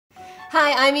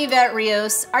Hi, I'm Evette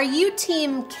Rios. Are you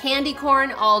team candy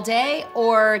corn all day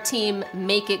or team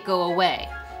make it go away?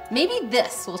 Maybe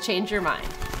this will change your mind.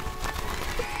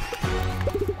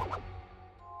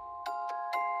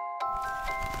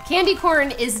 Candy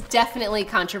corn is definitely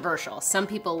controversial. Some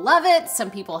people love it,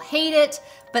 some people hate it,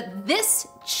 but this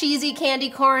cheesy candy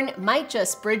corn might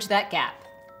just bridge that gap.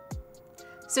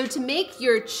 So to make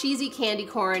your cheesy candy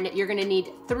corn, you're gonna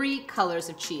need 3 colors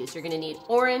of cheese. You're gonna need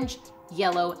orange,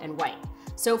 yellow, and white.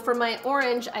 So for my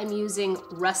orange, I'm using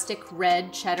rustic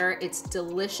red cheddar. It's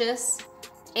delicious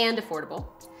and affordable.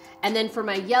 And then for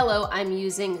my yellow, I'm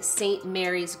using St.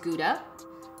 Mary's Gouda.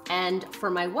 And for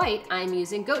my white, I'm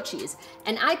using goat cheese.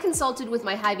 And I consulted with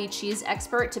my Hy-Vee cheese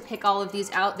expert to pick all of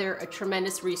these out. They're a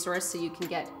tremendous resource so you can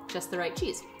get just the right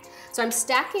cheese. So I'm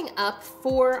stacking up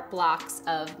 4 blocks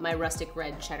of my rustic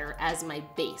red cheddar as my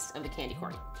base of the candy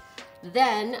corn.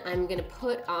 Then I'm gonna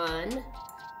put on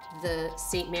the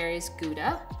St. Mary's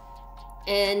Gouda.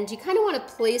 And you kind of want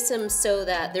to place them so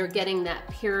that they're getting that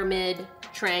pyramid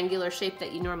triangular shape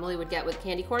that you normally would get with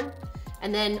candy corn.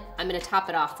 And then I'm gonna top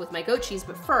it off with my goat cheese,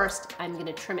 but first I'm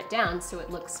gonna trim it down so it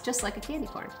looks just like a candy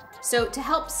corn. So to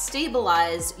help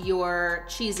stabilize your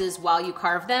cheeses while you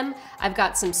carve them, I've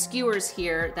got some skewers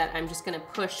here that I'm just gonna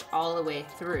push all the way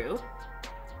through,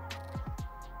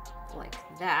 like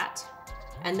that.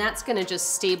 And that's gonna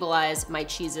just stabilize my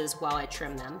cheeses while I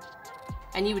trim them.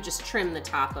 And you would just trim the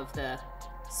top of the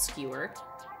skewer.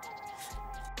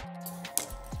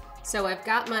 So I've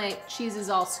got my cheeses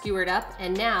all skewered up,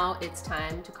 and now it's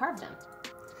time to carve them.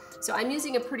 So I'm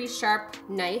using a pretty sharp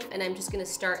knife, and I'm just gonna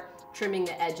start trimming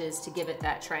the edges to give it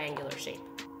that triangular shape.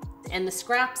 And the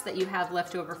scraps that you have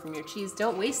left over from your cheese,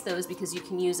 don't waste those because you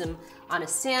can use them on a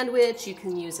sandwich, you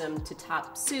can use them to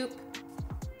top soup.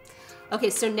 Okay,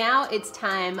 so now it's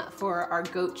time for our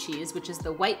goat cheese, which is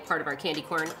the white part of our candy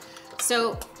corn.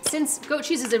 So since goat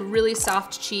cheese is a really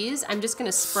soft cheese, I'm just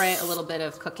gonna spray a little bit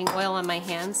of cooking oil on my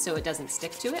hands so it doesn't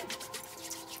stick to it.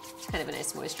 It's kind of a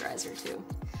nice moisturizer too.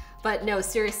 But no,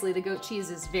 seriously, the goat cheese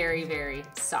is very, very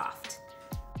soft.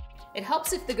 It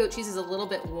helps if the goat cheese is a little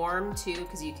bit warm too,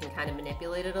 because you can kind of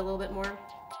manipulate it a little bit more.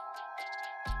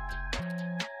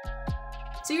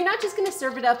 So you're not just gonna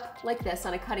serve it up like this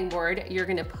on a cutting board, you're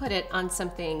gonna put it on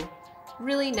something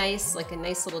really nice, like a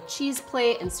nice little cheese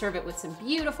plate, and serve it with some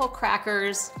beautiful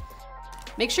crackers.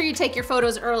 Make sure you take your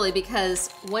photos early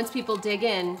because once people dig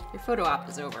in, your photo op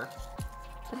is over.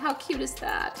 But how cute is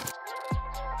that?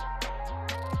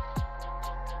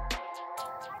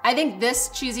 I think this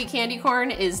cheesy candy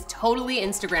corn is totally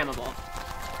Instagrammable.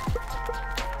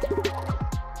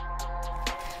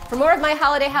 For more of my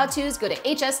holiday how-tos, go to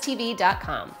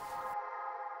HSTV.com.